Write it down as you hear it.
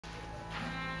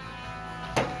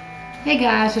Hey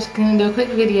guys, just gonna do a quick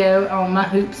video on my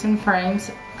hoops and frames.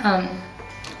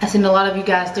 I've seen a lot of you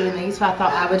guys doing these, so I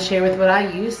thought I would share with what I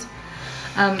use.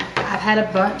 I've had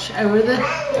a bunch over the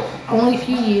only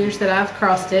few years that I've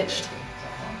cross-stitched.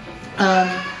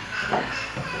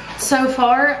 So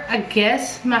far, I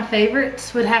guess my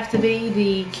favorites would have to be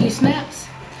the Q-snaps.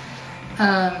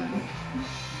 I've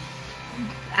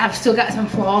still got some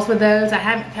flaws with those. I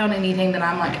haven't found anything that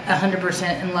I'm like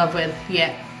 100% in love with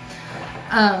yet.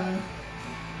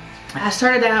 I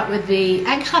started out with the,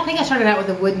 actually I think I started out with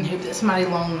the wooden hoop that somebody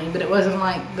loaned me, but it wasn't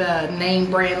like the name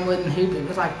brand wooden hoop. It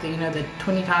was like the, you know, the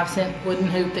 25-cent wooden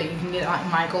hoop that you can get at like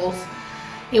Michael's.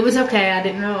 It was okay, I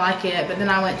didn't really like it, but then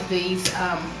I went to these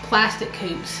plastic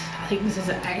hoops. I think this is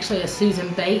actually a Susan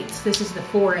Bates. This is the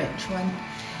 4-inch one.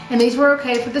 And these were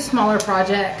okay for the smaller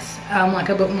projects, like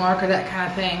a bookmark or that kind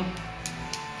of thing.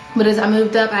 But as I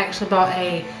moved up, I actually bought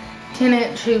a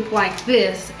 10-inch hoop like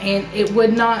this, and it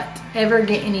would not ever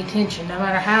get any tension. No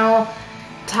matter how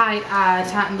tight I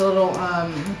tightened the little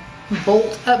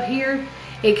bolt up here,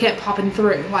 it kept popping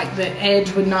through. Like the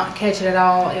edge would not catch it at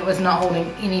all. It was not holding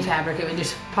any fabric. It would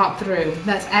just pop through.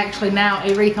 That's actually now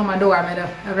a wreath on my door. I made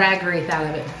a rag wreath out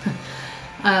of it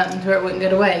to where it wouldn't go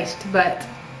to waste. But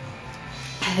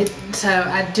so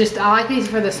I like these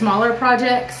for the smaller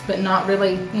projects, but not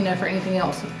really, you know, for anything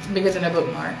else bigger than a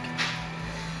bookmark.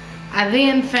 I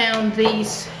then found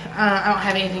these. I don't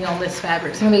have anything on this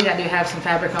fabric. Some of these I do have some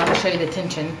fabric on. I'll show you the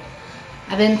tension.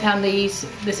 I then found these.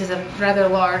 This is a rather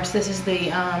large. This is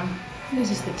the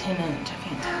 10-inch. I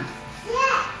can't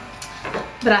tell.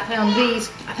 But I found these.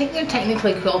 I think they're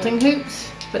technically quilting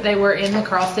hoops, but they were in the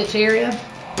cross stitch area.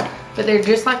 But they're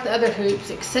just like the other hoops,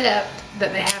 except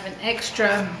that they have an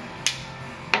extra.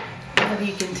 I don't know if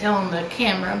you can tell on the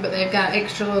camera, but they've got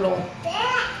extra little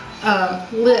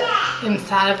lip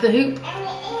inside of the hoop,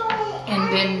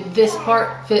 and then this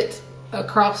part fits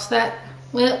across that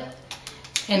lip,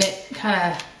 and it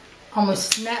kind of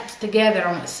almost snaps together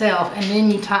on itself, and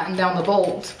then you tighten down the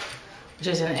bolt, which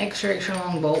is an extra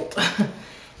long bolt,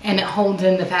 and it holds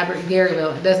in the fabric very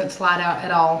well. It doesn't slide out at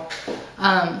all.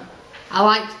 I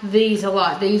liked these a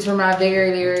lot. These were my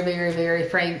very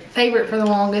favorite for the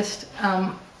longest,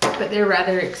 but they're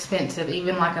rather expensive.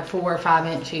 Even like a 4 or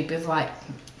 5-inch hoop is like,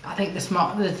 I think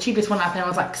the cheapest one I found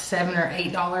was like $7 or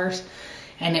 $8,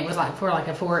 and it was like for like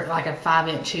a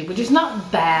 5-inch hoop, which is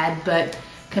not bad, but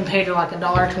compared to like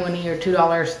 $1.20 or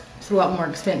 $2, it's a lot more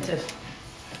expensive.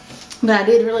 But I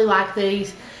did really like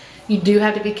these. You do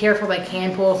have to be careful; they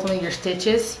can pull some of your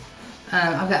stitches.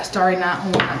 I've got Starry Night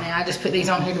on right now. I just put these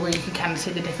on here to where you can kind of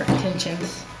see the different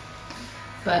tensions.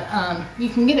 But you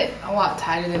can get it a lot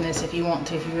tighter than this if you want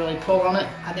to, if you really pull on it.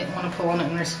 I didn't want to pull on it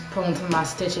and risk pulling some of my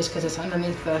stitches because it's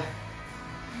underneath the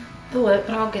lip,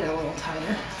 but I'll get it a little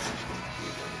tighter.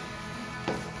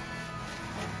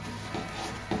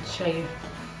 Show you.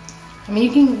 I mean,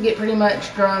 you can get pretty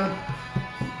much drum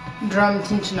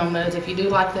tension on those if you do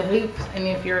like the hoops, and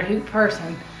if you're a hoop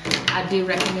person, I do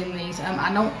recommend these.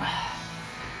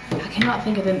 I cannot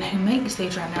think of who makes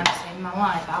these right now to save my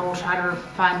life. I will try to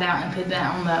find out and put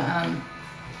that on the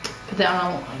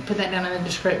put that down in the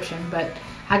description. But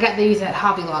I got these at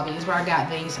Hobby Lobby is where I got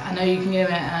these. I know you can get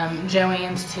them at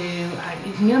Joann's too.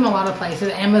 You can get them a lot of places.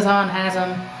 Amazon has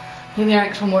them. I think they're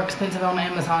actually more expensive on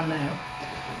Amazon though.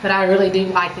 But I really do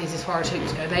like these as far as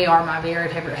hoops go. They are my very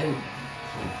favorite hoop.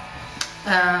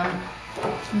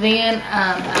 Then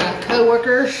a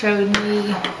co-worker showed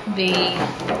me the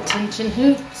tension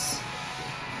hoops.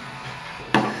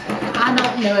 I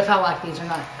don't know if I like these or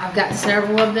not. I've got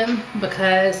several of them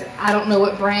because I don't know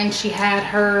what brand she had.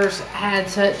 Hers had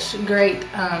such great,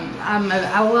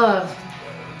 I love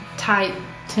tight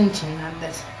tension of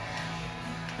this.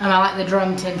 I like the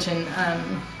drum tension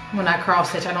when I cross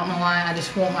stitch. I don't know why. I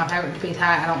just want my fabric to be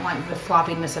tight. I don't like the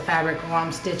floppiness of fabric while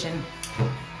I'm stitching.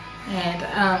 And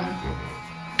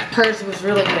hers was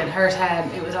really good.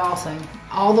 It was awesome.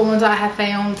 All the ones I have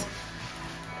found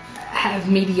have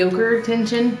mediocre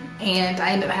tension, and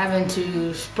I end up having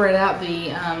to spread out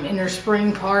the inner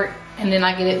spring part, and then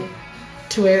I get it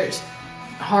to where it's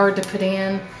hard to put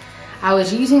in. I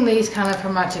was using these kind of for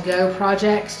my to-go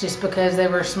projects just because they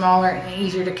were smaller and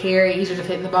easier to carry, easier to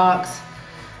fit in the box,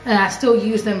 and I still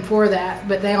use them for that,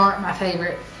 but they aren't my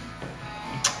favorite.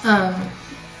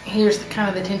 Here's kind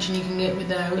of the tension you can get with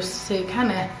those. So it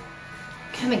kind of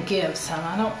gives some.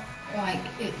 I don't like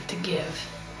it to give,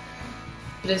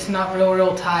 but it's not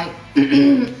real tight.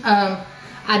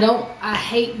 I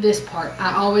hate this part.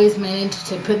 I always manage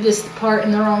to put this part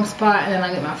in the wrong spot, and then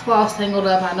I get my floss tangled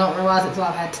up. I don't realize it until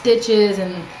I've had stitches,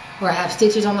 or I have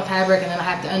stitches on the fabric, and then I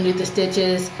have to undo the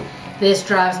stitches. This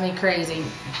drives me crazy.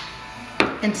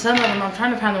 And some of them, I'm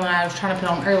trying to find the one I was trying to put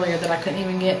on earlier that I couldn't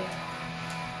even get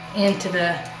into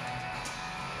the,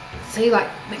 see, like,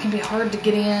 it can be hard to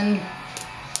get in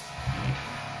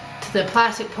to the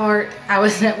plastic part. I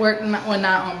was at work one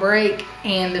night on break,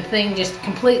 and the thing just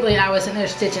completely, I was in there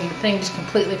stitching, the thing just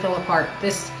completely fell apart.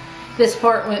 This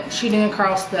part went shooting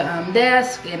across the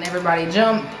desk, and everybody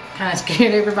jumped, kind of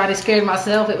scared everybody, scared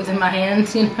myself. It was in my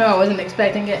hands, you know, I wasn't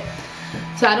expecting it.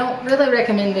 So I don't really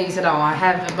recommend these at all. I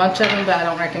have a bunch of them, but I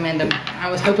don't recommend them. I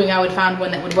was hoping I would find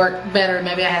one that would work better.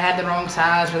 Maybe I had the wrong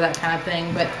size or that kind of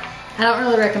thing, but I don't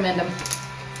really recommend them.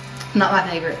 Not my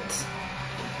favorites.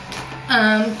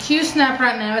 Q-Snap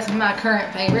right now is my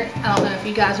current favorite. I don't know if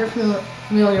you guys are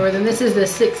familiar with them. This is the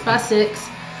 6x6.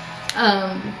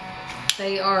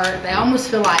 They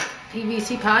almost feel like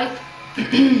PVC pipe.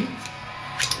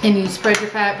 And you spread your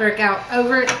fabric out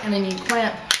over it, and then you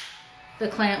clamp the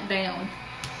clamp down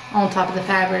on top of the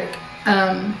fabric.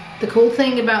 The cool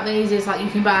thing about these is, like,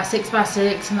 you can buy a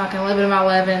 6x6 and like an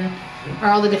 11x11 or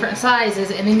all the different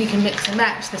sizes, and then you can mix and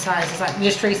match the sizes. Like,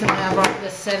 just recently I bought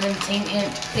this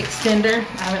 17-inch extender.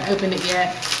 I haven't opened it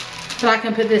yet, but I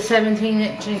can put this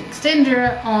 17-inch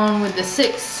extender on with the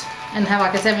 6 and have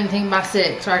like a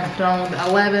 17x6, or I can put it on with the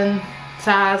 11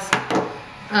 size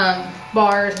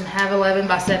bars and have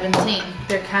 11x17.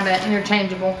 They're kind of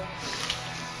interchangeable.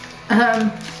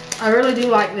 I really do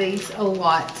like these a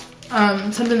lot.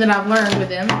 Something that I've learned with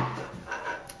them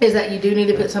is that you do need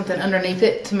to put something underneath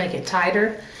it to make it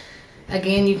tighter.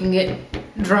 Again, you can get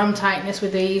drum tightness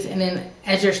with these, and then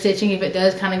as you're stitching, if it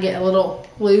does kind of get a little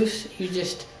loose, you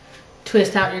just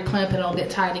twist out your clamp and it'll get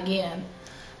tight again.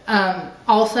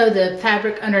 Also, the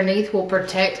fabric underneath will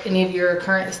protect any of your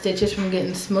current stitches from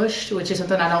getting smushed, which is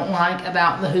something I don't like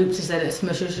about the hoops, is that it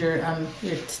smushes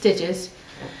your stitches.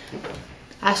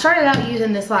 I started out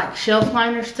using this like shelf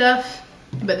liner stuff,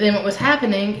 but then what was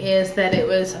happening is that it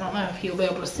was, I don't know if you'll be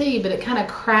able to see, but it kind of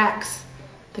cracks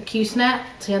the Q-Snap.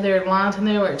 See how there are lines in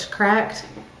there where it's cracked?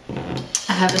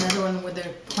 I have another one where the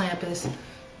clamp is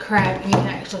cracked, and you can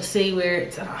actually see where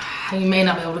it's, you may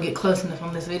not be able to get close enough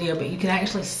on this video, but you can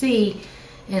actually see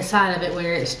inside of it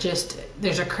where it's just,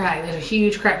 there's a crack, there's a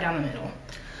huge crack down the middle.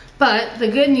 But the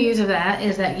good news of that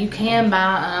is that you can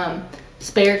buy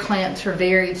spare clamps for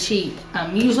very cheap.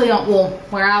 Usually, well,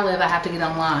 where I live, I have to get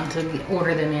online to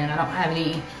order them in. I don't have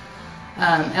any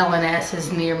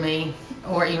LNSs near me,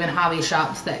 or even hobby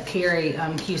shops that carry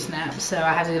Q-Snaps, so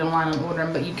I have to get online and order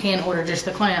them, but you can order just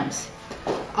the clamps.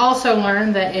 Also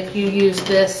learned that if you use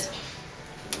this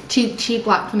cheap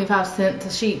like 25 cents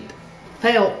a sheet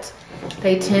felt,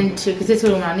 they tend to, because this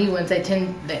is one of my new ones,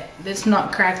 it's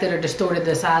not cracked it or distorted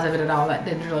the size of it at all. That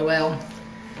did really well.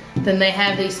 Then they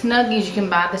have these Snuggies you can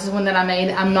buy. This is one that I made.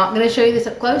 I'm not going to show you this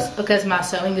up close because my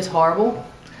sewing is horrible.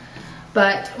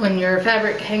 But when your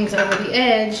fabric hangs over the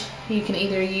edge, you can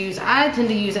either use, I tend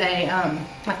to use a,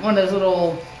 like one of those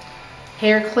little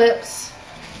hair clips.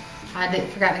 I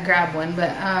forgot to grab one,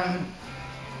 but,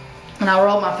 and I'll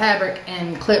roll my fabric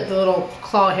and clip the little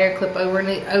claw hair clip over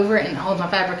it and hold my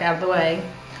fabric out of the way.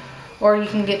 Or you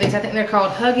can get these, I think they're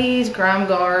called Huggies Grime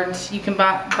Guards. You can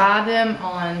buy them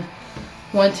on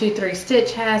 1-2-3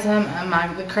 Stitch has them.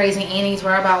 The Crazy Annie's,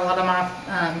 where I buy a lot of my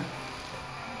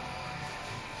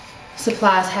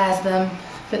supplies, has them.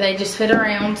 But they just fit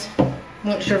around.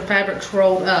 Once your fabric's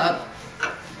rolled up,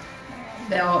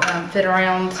 they'll fit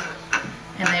around,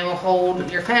 and they will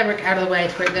hold your fabric out of the way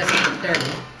to where it doesn't get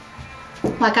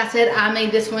dirty. Like I said, I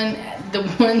made this one. The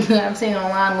ones that I've seen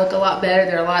online look a lot better.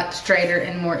 They're a lot straighter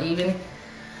and more even.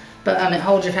 But it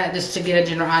holds your fabric, just to get a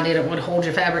general idea, it would hold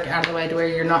your fabric out of the way to where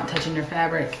you're not touching your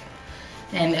fabric,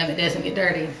 and it doesn't get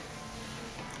dirty.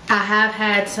 I have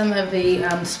had some of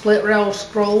the split rail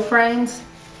scroll frames.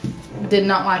 Did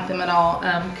not like them at all.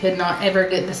 Could not ever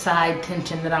get the side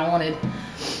tension that I wanted.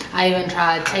 I even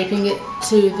tried taping it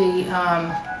to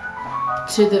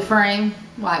the frame,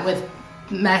 like with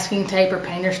masking tape or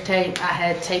painter's tape. I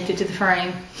had taped it to the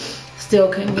frame.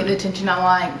 Still couldn't get the tension I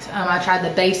liked. I tried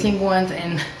the basting ones,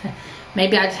 and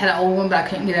maybe I just had an old one, but I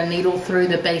couldn't get a needle through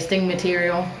the basting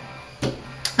material.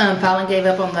 Finally gave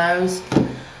up on those.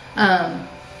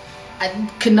 I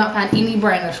could not find any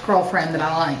brand of scroll frame that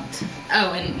I liked.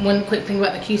 Oh, and one quick thing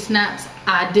about the Q-Snaps.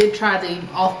 I did try the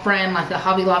off-brand, like the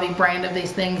Hobby Lobby brand of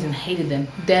these things, and hated them.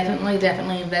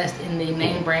 Definitely invest in the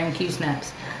name brand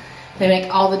Q-Snaps. They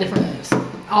make all the difference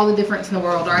in the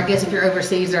world. Or I guess if you're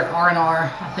overseas, they're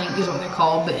R&R, I think is what they're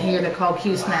called. But here they're called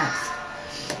Q-Snaps.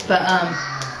 But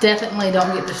definitely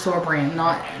don't get the store brand.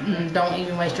 Don't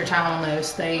even waste your time on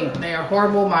those. They are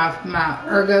horrible. My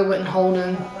Ergo wouldn't hold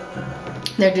them.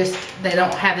 They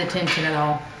don't have the tension at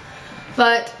all.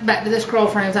 But back to the scroll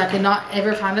frames, I could not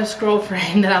ever find a scroll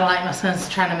frame that I like. My son's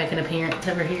trying to make an appearance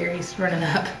over here. He's running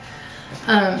up.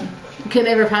 Could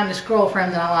never find a scroll frame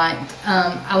that I liked.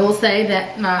 I will say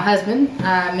that my husband,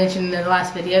 I mentioned in the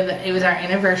last video that it was our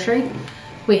anniversary.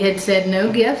 We had said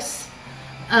no gifts.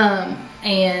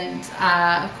 And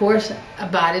I, of course,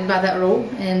 abided by that rule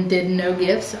and did no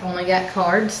gifts, only got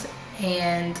cards.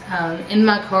 And in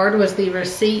my card was the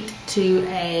receipt to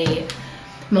a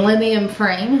Millennium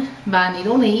frame by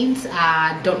Needle Needs.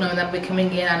 I don't know when that'll be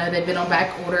coming in. I know they've been on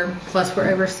back order, plus we're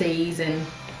overseas, and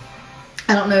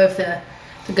I don't know if the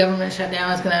government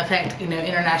shutdown is going to affect, you know,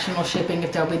 international shipping,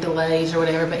 if there'll be delays or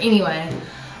whatever. But anyway,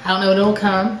 I don't know when it'll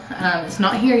come. It's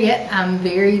not here yet. I'm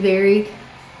very, very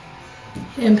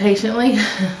impatiently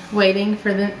waiting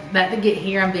for that to get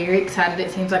here. I'm very excited.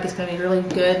 It seems like it's going to be really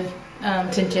good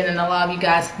attention, and a lot of you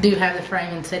guys do have the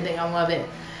frame and said they all love it.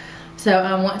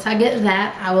 So once I get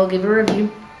that, I will give a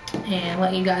review and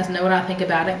let you guys know what I think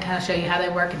about it, kind of show you how they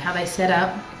work and how they set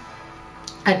up.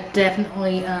 I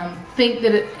definitely think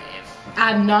that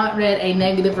I've not read a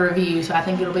negative review, so I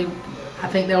think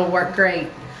they'll work great.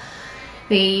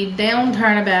 The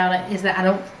downturn about it is that I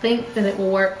don't think that it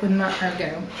will work with my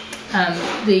Ergo.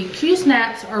 The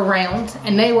Q-snaps are round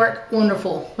and they work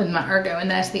wonderful with my Ergo, and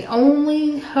that's the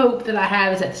only hope that I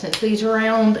have, is that since these are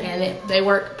round and they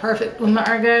work perfect with my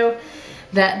Ergo,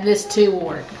 that this too will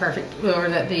work perfect, or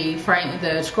that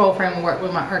the scroll frame will work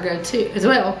with my Ergo too as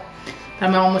well.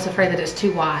 I'm almost afraid that it's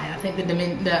too wide. I think the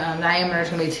diameter is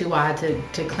going to be too wide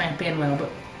to clamp in well,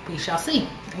 but we shall see.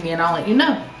 Again, I'll let you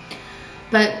know.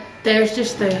 But there's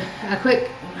just a quick,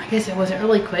 I guess it wasn't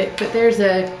really quick, but there's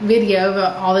a video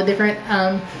of all the different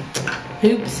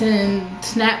hoops and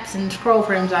snaps and scroll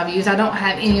frames I've used. I don't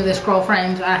have any of the scroll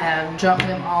frames. I have jumped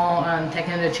them all,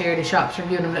 taken them to charity shops,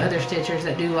 reviewed them to other stitchers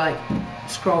that do like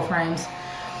scroll frames.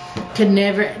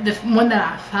 The one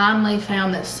that I finally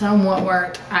found that somewhat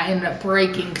worked, I ended up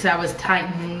breaking because I was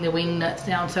tightening the wing nuts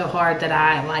down so hard that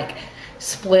I like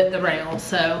split the rail.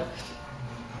 So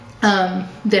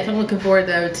definitely looking forward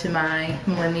though to my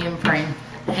Millennium frame,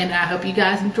 and I hope you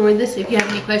guys enjoyed this. If you have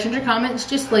any questions or comments,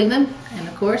 just leave them, and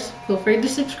of course feel free to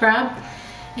subscribe,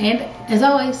 and as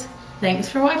always, thanks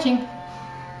for watching.